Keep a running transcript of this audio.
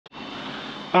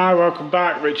Hi, welcome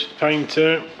back, Richard the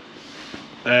Painter.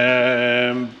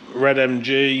 Red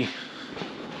MG.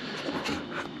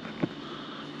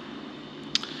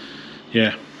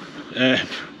 Yeah.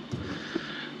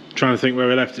 Trying to think where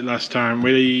we left it last time.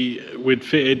 We'd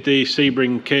fitted the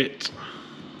Sebring kit,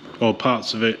 or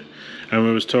parts of it, and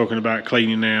we was talking about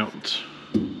cleaning out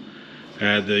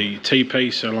the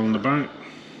T-piece along the back.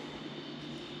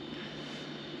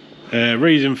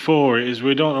 Reason for it is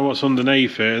we don't know what's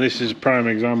underneath it, and this is a prime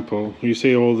example. You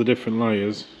see all the different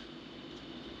layers.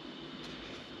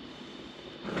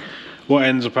 What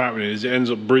ends up happening is it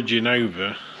ends up bridging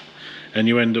over, and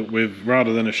you end up with,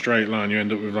 rather than a straight line, you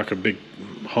end up with like a big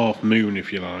half moon,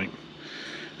 if you like.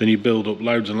 Then you build up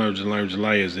loads and loads and loads of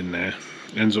layers in there.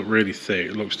 It ends up really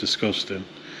thick, it looks disgusting.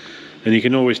 And you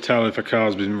can always tell if a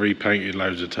car's been repainted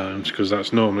loads of times, because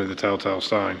that's normally the telltale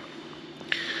sign.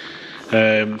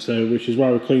 Which is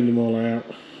why we cleaned them all out,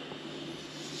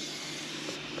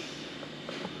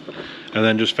 and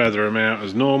then just feather them out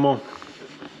as normal.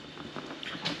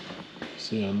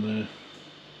 See on there.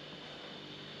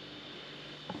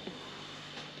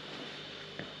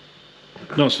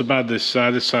 Not so bad this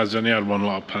side. This side's only had one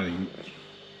lot of paint,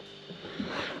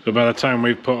 but by the time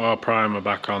we've put our primer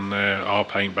back on there, our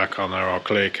paint back on there, our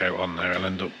clear coat on there, it'll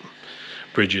end up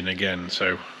bridging again.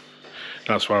 So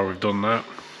that's why we've done that.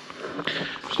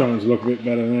 Starting to look a bit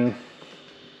better now.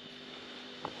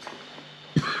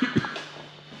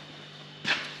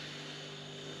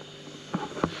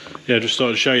 Yeah, just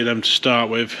thought I'd show you them to start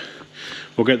with.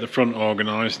 We'll get the front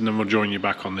organised and then we'll join you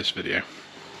back on this video.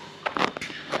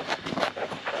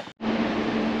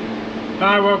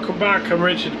 Hi, welcome back. I'm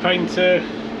Richard the Painter.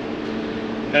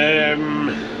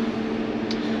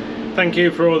 Thank you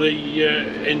for all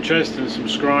the interest and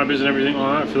subscribers and everything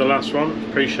like that for the last one.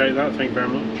 Appreciate that, thank you very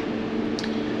much.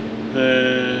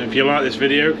 If you like this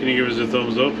video, can you give us a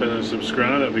thumbs up and a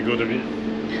subscribe? That'd be good of you.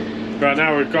 Right,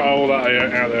 now we've got all that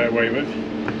out of the way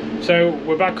with. So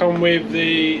we're back on with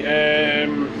the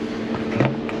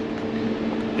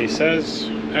he says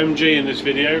MG in this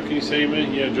video. Can you see me?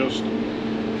 Yeah, just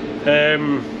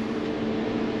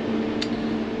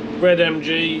red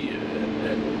MGB.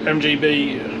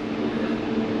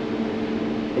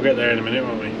 We'll get there in a minute,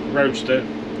 won't we? Roadster.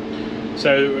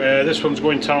 So this one's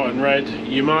going tartan red.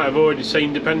 You might have already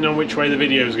seen, depending on which way the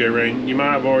videos go round, you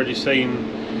might have already seen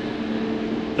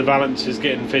the balances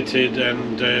getting fitted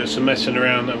and some messing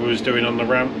around that we was doing on the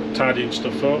ramp, tidying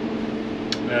stuff up.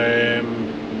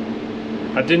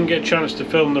 I didn't get a chance to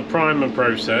film the primer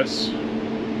process.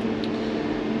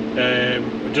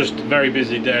 Just a very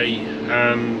busy day,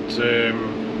 and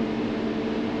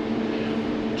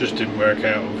just didn't work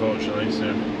out, unfortunately.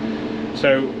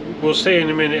 So we'll see in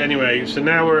a minute anyway. So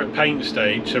now we're at paint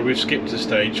stage, so we've skipped a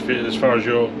stage as far as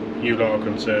you lot are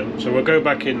concerned. So we'll go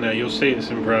back in there, you'll see it's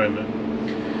in primer.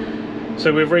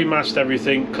 So we've remasked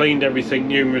everything, cleaned everything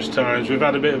numerous times. We've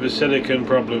had a bit of a silicone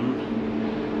problem,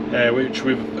 which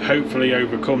we've hopefully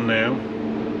overcome now.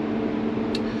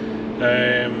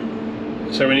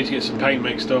 So we need to get some paint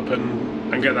mixed up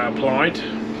and get that applied.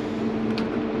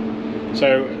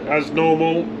 So as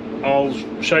normal, I'll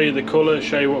show you the colour,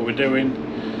 show you what we're doing.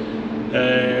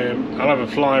 I'll have a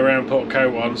fly around, put a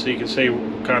coat on so you can see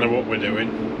kind of what we're doing.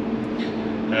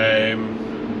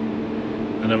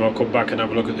 And then I'll come back and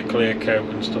have a look at the clear coat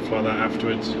and stuff like that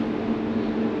afterwards.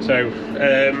 So,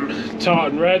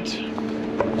 tartan red.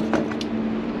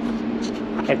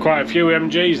 Had quite a few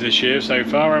MGs this year so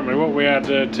far, haven't we? What we had,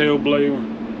 teal blue,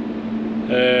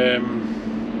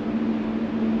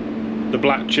 the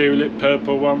black tulip,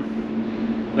 purple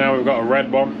one. Now we've got a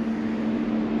red one.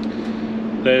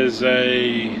 There's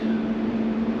a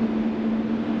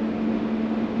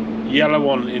yellow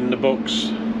one in the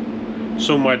books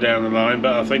somewhere down the line,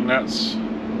 but I think that's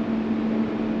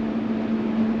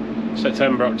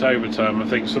September, October time, I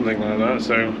think, something like that.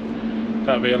 So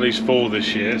that'll be at least 4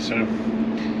 this year. So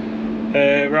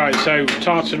right, so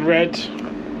tartan red.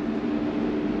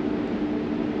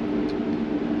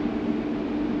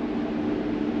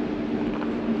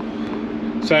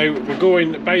 So we're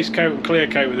going base coat and clear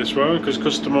coat with this one because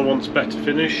customer wants better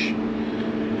finish.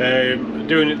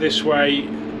 Doing it this way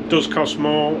does cost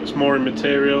more, it's more in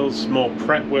materials, more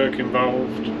prep work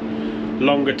involved,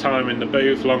 longer time in the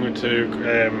booth, longer to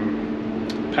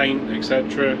paint,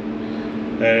 etc.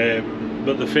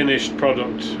 But the finished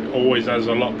product always has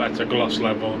a lot better gloss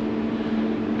level.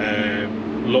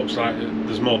 Looks like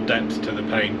there's more depth to the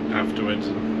paint afterwards.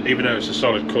 Even though it's a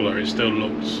solid colour, it still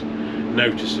looks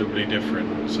noticeably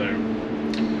different. So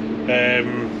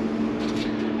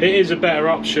it is a better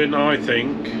option, I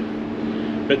think,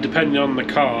 but depending on the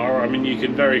car, I mean, you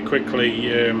can very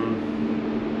quickly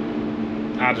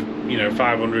add, you know,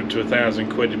 500 to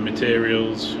 1,000 quid in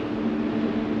materials,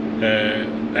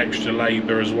 extra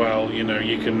labour as well, you know,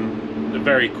 you can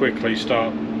very quickly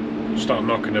start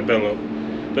knocking a bill up,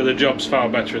 but the job's far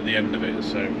better at the end of it.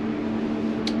 So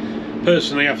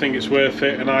personally I think it's worth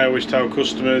it, and I always tell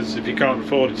customers, if you can't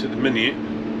afford it at the minute,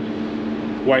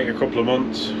 wait a couple of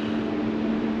months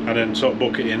and then sort of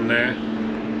book it in there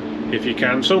if you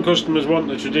can. Some customers want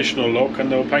the traditional look and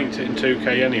they'll paint it in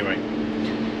 2K anyway,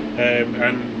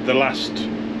 and the last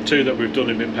two that we've done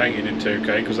have been painted in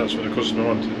 2K because that's what the customer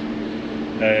wanted,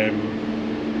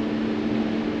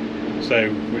 so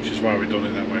which is why we've done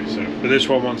it that way. So but this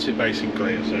one wants it base and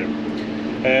clear. So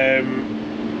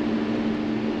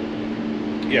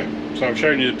yeah, so I've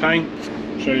shown you the paint,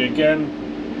 show you again.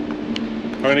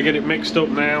 I'm going to get it mixed up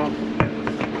now.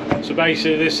 So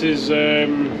basically this is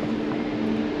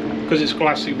because it's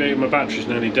classic being, my battery's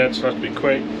nearly dead, so I have to be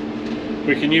quick.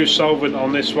 We can use solvent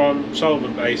on this one,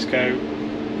 solvent base coat,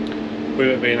 with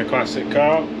it being a classic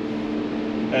car.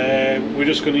 We're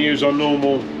just going to use our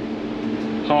normal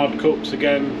hard cups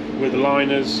again with the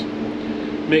liners,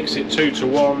 mix it 2 to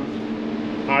 1.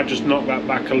 I just knock that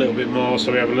back a little bit more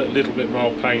so we have a little bit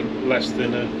more paint, less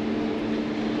thinner.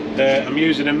 I'm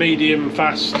using a medium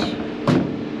fast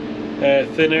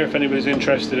thinner if anybody's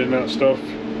interested in that stuff.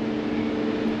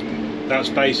 That's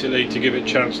basically to give it a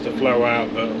chance to flow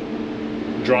out but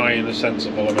dry in a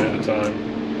sensible amount of time.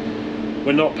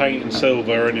 We're not painting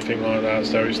silver or anything like that,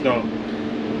 so it's not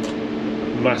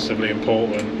massively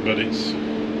important, but it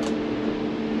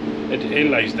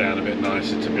lays down a bit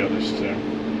nicer, to be honest. So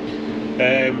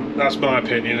that's my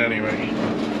opinion anyway.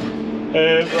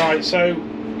 Right, so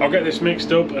I'll get this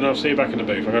mixed up and I'll see you back in the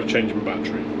booth. I've got to change my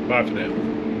battery. Bye for now.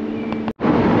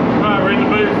 Right, we're in the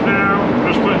booth now.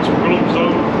 Just putting some gloves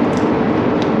on.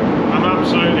 I'm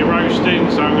absolutely roasting,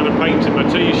 so I'm going to paint in my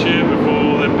t-shirt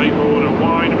before the people want to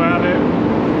whine about it.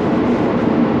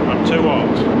 I'm too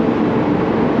hot.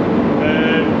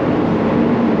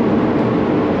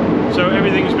 So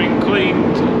everything's been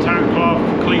cleaned, tack cloth,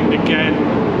 cleaned again,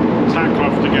 tack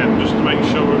clothed again, just to make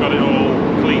sure we've got it all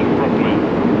cleaned properly.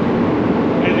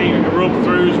 Any rub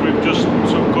throughs we've just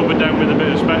sort of covered down with a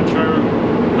bit of Spectro.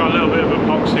 Got a little bit of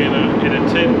epoxy in a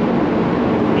tin.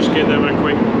 Just give them a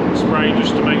quick spray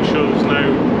just to make sure there's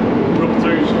no rub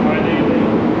throughs ideally.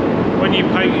 When you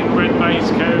paint in red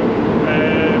base coat,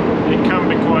 it can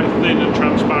be quite thin and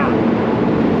transparent,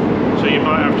 so you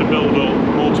might have to build up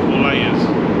multiple layers,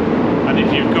 and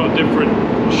if you've got different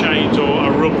shades or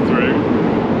a rub through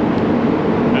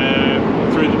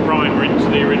the primer into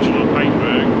the original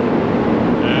paintwork,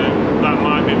 that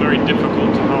might be very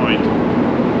difficult to hide.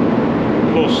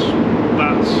 Plus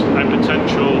that's a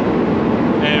potential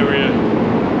area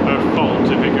of fault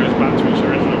if it goes back to its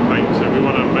original paint, so we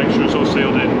want to make sure it's all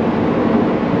sealed in.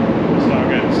 Start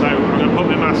again. So I'm going to put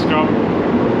my mask on,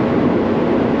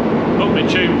 put my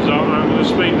tunes on, I'm going to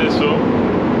speed this up,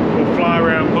 we'll fly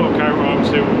around, put a coat on,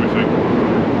 see what we think.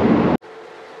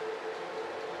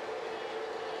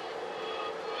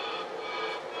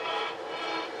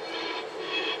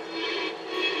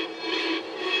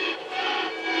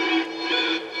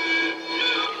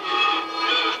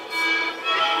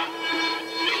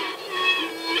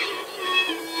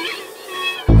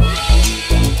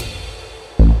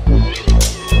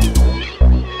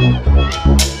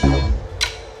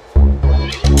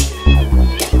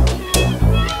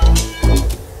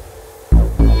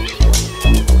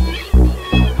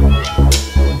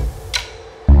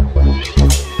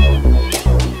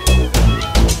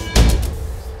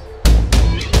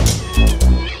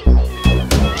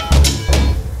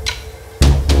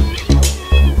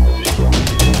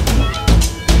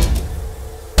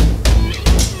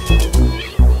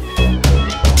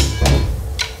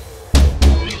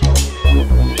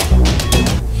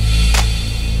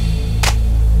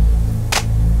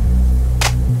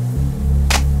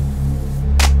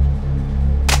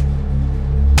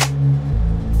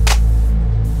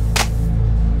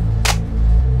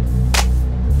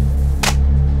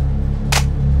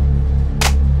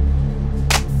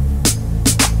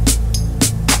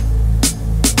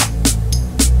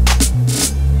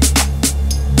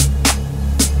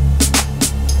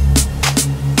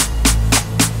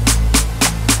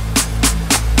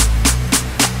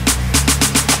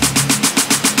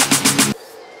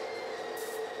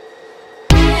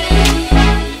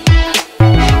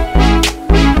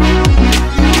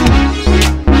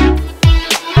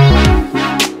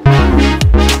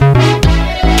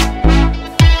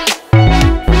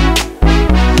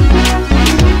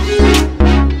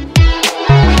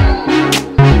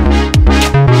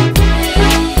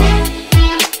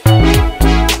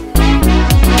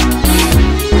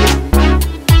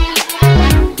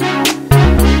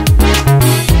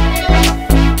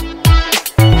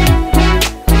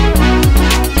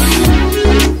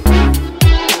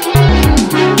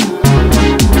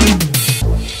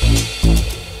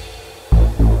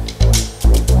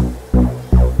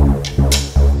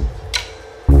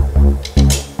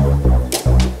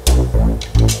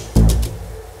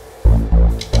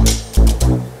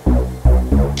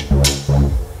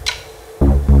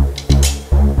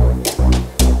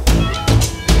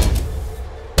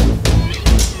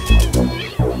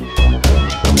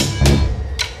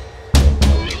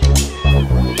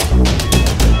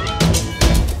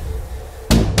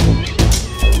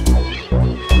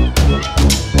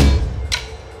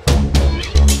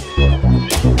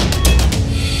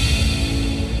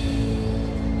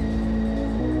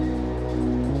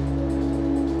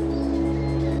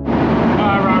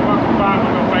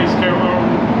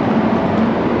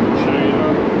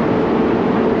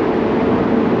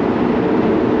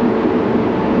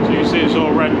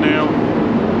 red now.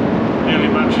 Nearly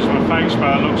matches my face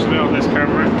by the looks of it on this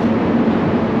camera.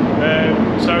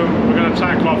 So we're going to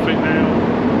tackle off it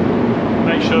now.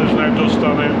 Make sure there's no dust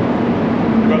on it.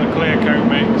 We've got the clear coat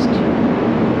mixed.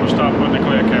 We'll start putting the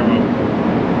clear coat on.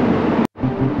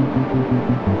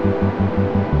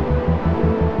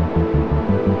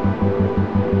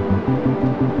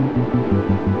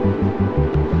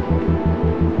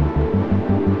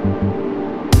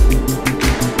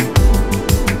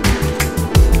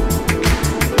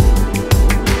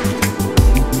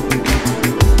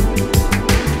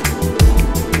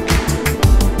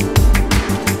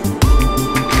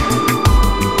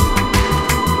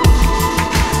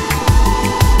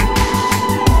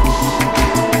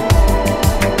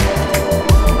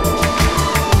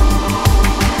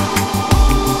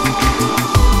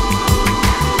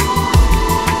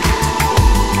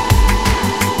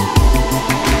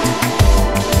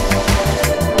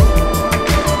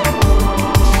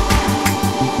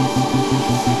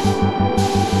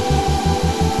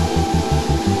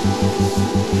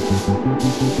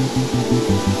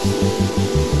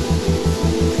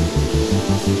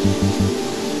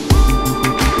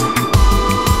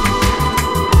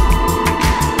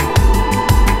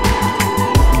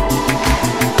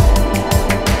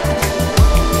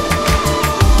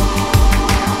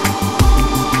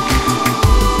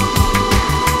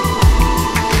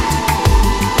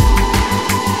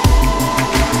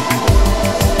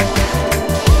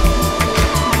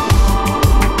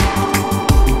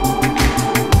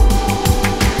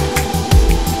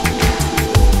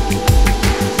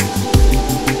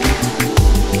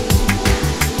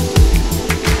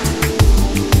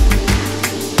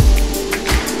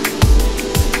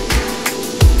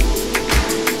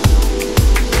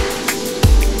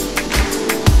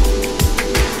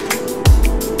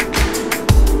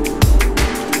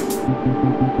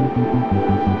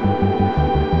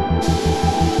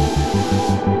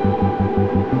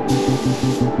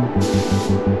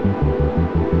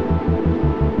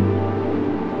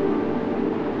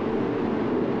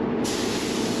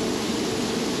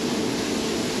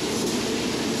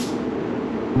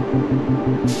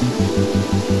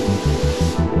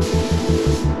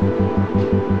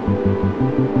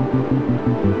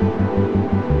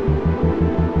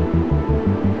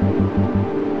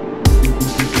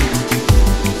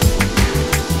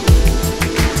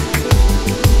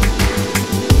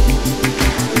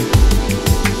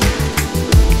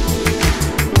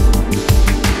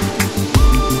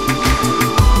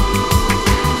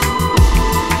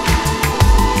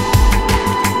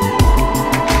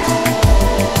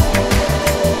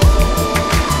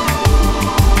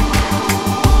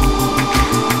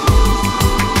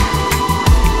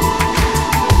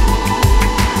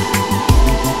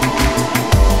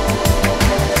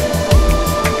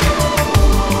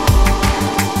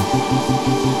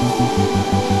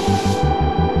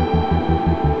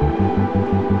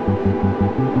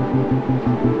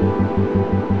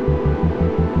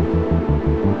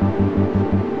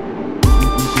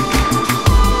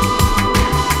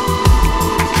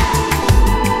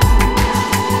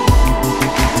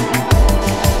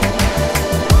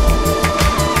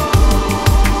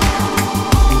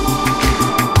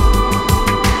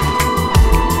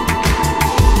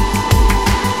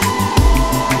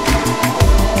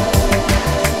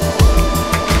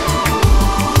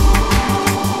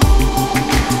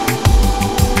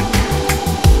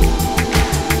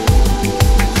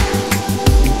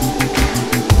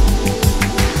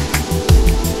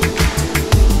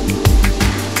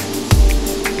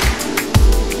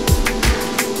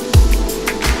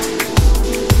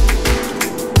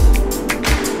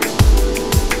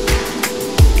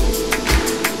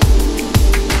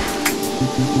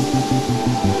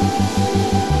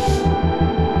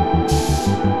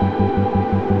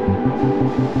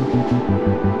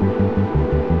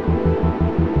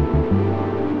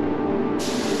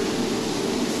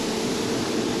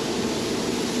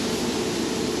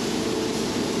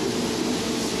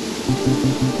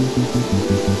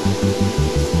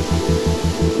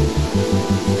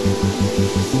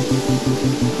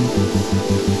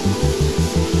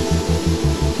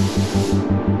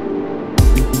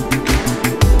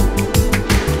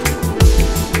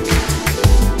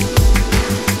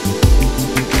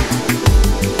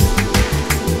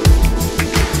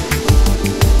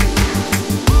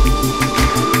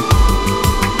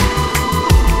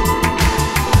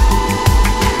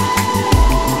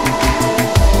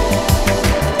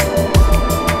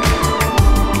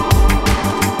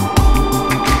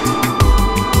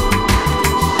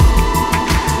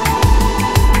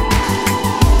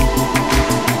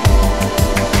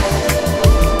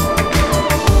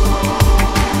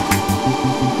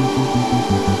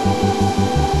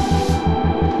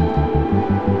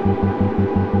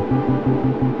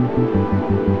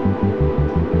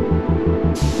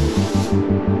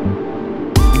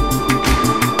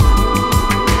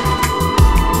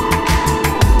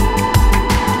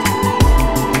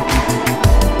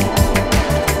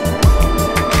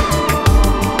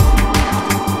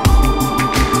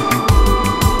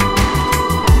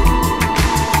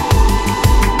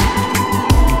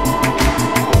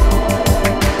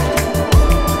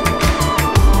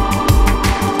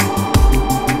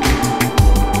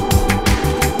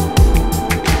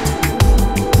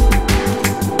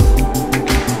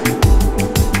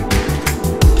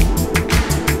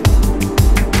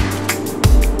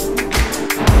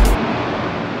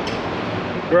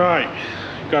 Right,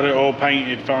 got it all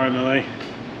painted finally.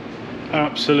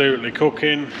 Absolutely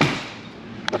cooking.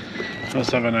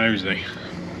 Let's have a nosy.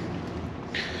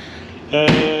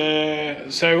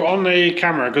 So on the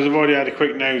camera, because I've already had a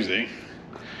quick nosy,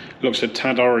 looks a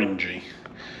tad orangey,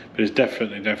 but it's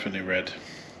definitely red.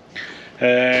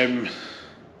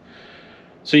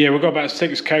 So yeah, we've got about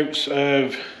 6 coats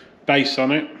of base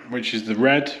on it, which is the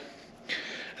red.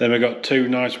 Then we've got 2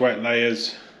 nice wet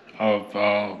layers of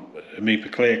our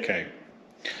Amipa clear coat.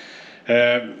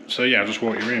 So yeah, I'll just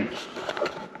walk you in.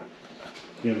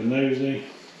 You have a nosy.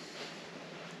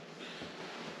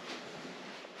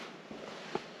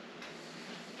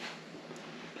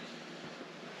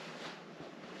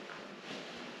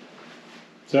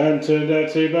 So it hasn't turned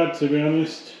out too bad, to be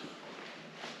honest.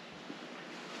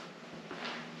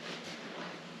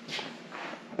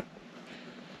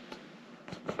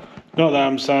 Not that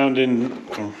I'm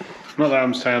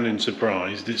sounding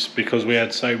surprised. It's because we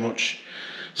had so much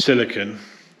silicone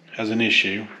as an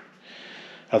issue.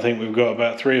 I think we've got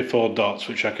about 3 or 4 dots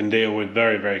which I can deal with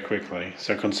very quickly.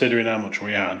 So considering how much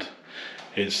we had,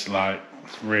 it's like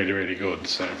really good.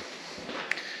 So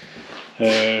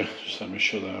just let me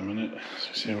shut that a minute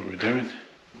so see what we're doing.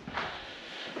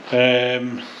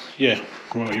 Yeah,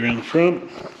 what you're in the front.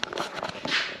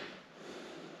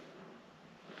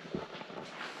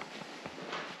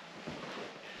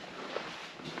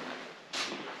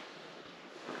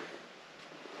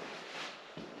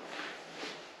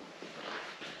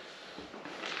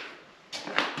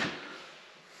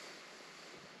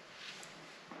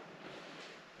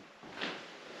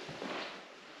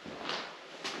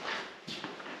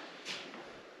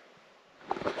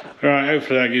 Right,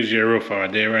 hopefully that gives you a rough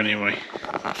idea anyway.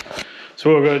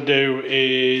 So what we're going to do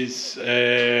is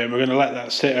we're going to let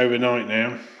that sit overnight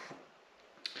now.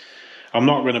 I'm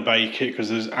not going to bake it because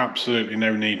there's absolutely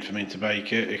no need for me to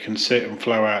bake it. It can sit and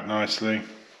flow out nicely.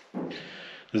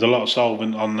 There's a lot of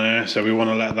solvent on there, so we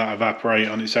want to let that evaporate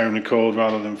on its own accord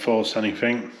rather than force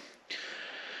anything.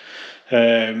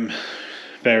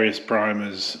 Various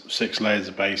primers, 6 layers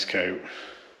of base coat,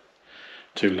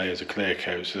 2 layers of clear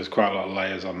coat, so there's quite a lot of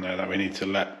layers on there that we need to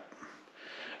let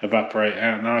evaporate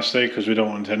out nicely because we don't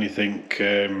want anything,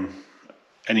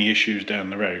 any issues down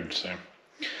the road. So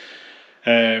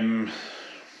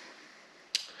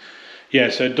yeah,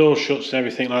 so door shuts and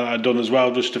everything like that are done as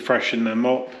well, just to freshen them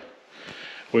up.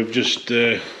 We've just,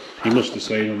 you must have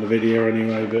seen on the video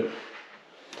anyway, but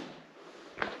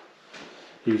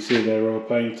you can see they're all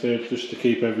painted just to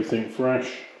keep everything fresh.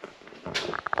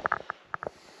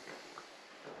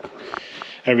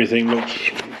 Everything looks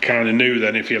kind of new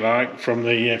then, if you like, from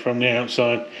the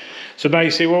outside. So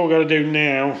basically what we're going to do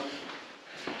now,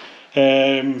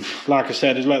 like I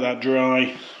said, is let that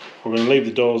dry. We're going to leave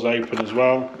the doors open as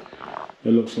well. It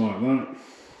looks like that.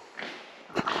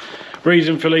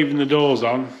 Reason for leaving the doors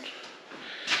on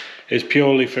is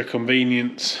purely for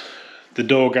convenience. The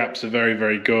door gaps are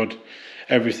very good.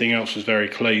 Everything else was very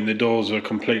clean. The doors are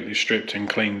completely stripped and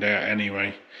cleaned out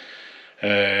anyway.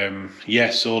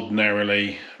 Yes,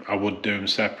 ordinarily I would do them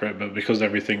separate, but because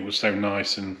everything was so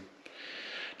nice and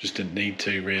just didn't need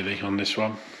to really on this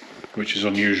one, which is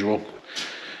unusual.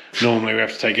 Normally we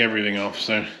have to take everything off,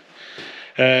 so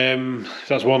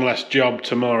that's one less job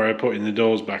tomorrow, putting the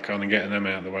doors back on and getting them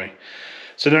out of the way.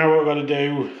 So now what we're going to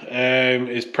do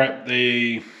is prep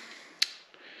the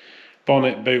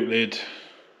bonnet, boot lid,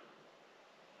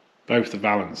 both the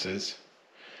valances,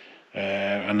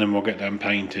 and then we'll get them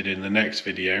painted in the next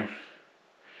video,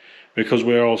 because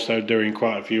we're also doing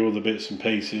quite a few other bits and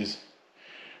pieces.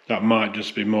 That might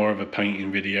just be more of a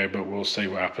painting video, but we'll see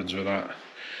what happens with that.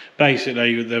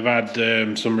 Basically they've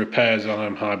had some repairs on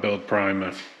them high build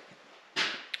primer.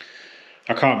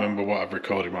 I can't remember what I've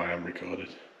recorded, what I haven't recorded.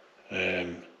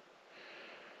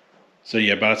 So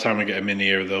yeah, by the time we get them in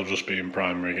here they'll just be in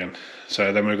primer again.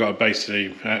 So then we've got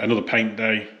basically another paint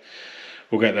day.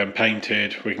 We'll get them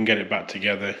painted, we can get it back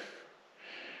together,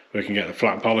 we can get the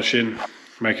flat polishing,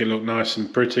 make it look nice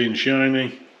and pretty and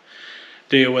shiny,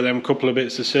 deal with them couple of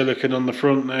bits of silicone on the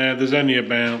front there. There's only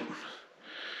about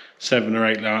 7 or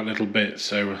 8 like little bits,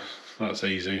 so that's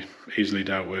easily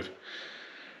dealt with.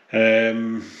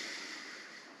 Yeah,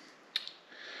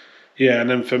 and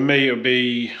then for me it'll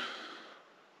be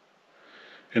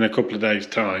in a couple of days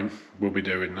time we'll be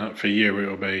doing that. For you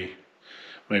it'll be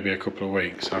maybe a couple of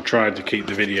weeks. I've tried to keep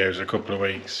the videos a couple of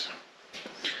weeks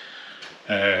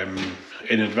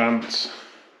in advance.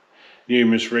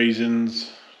 Numerous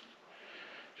reasons.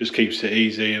 Just keeps it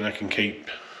easy, and I can keep,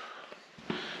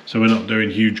 so we're not doing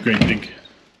huge great big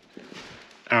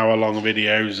hour-long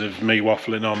videos of me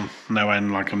waffling on no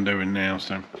end like I'm doing now.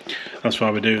 So that's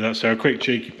why we do that. So a quick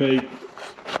cheeky peek.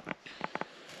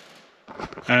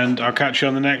 and I'll catch you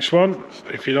on the next one.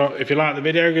 If you like the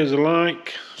video, give us a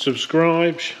like,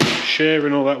 subscribe, share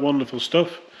and all that wonderful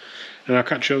stuff, and I'll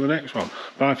catch you on the next one.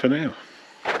 Bye for now.